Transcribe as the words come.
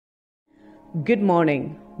Good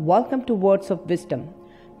morning. Welcome to Words of Wisdom.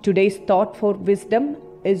 Today's thought for wisdom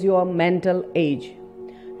is your mental age.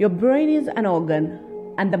 Your brain is an organ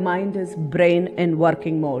and the mind is brain in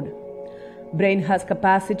working mode. Brain has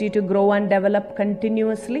capacity to grow and develop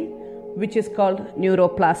continuously, which is called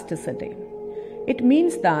neuroplasticity. It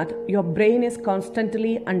means that your brain is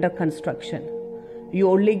constantly under construction. You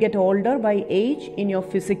only get older by age in your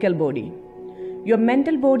physical body. Your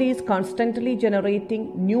mental body is constantly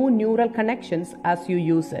generating new neural connections as you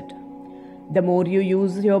use it. The more you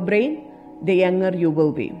use your brain, the younger you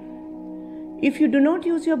will be. If you do not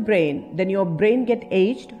use your brain, then your brain gets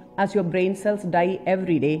aged as your brain cells die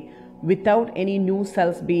every day without any new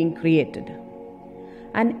cells being created.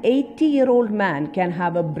 An 80-year-old man can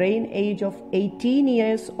have a brain age of 18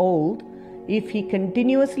 years old if he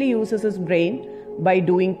continuously uses his brain by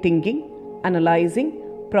doing thinking, analyzing,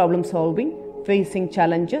 problem solving, facing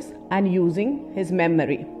challenges and using his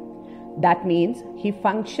memory. That means he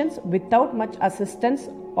functions without much assistance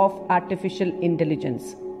of artificial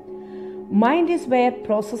intelligence. Mind is where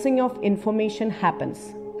processing of information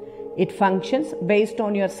happens. It functions based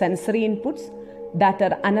on your sensory inputs that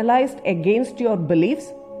are analyzed against your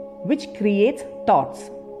beliefs, which creates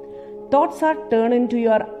thoughts. Thoughts are turned into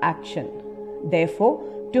your action.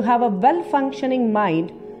 Therefore, to have a well-functioning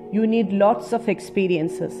mind, you need lots of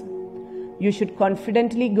experiences. You should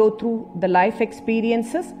confidently go through the life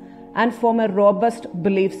experiences and form a robust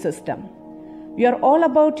belief system. You are all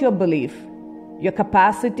about your belief. Your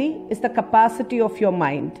capacity is the capacity of your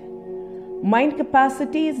mind. Mind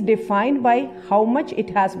capacity is defined by how much it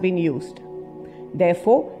has been used.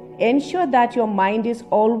 Therefore, ensure that your mind is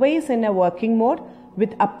always in a working mode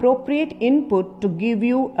with appropriate input to give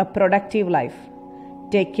you a productive life.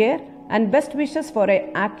 Take care and best wishes for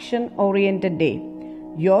an action-oriented day.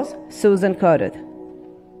 Yours, Susan Koruthu.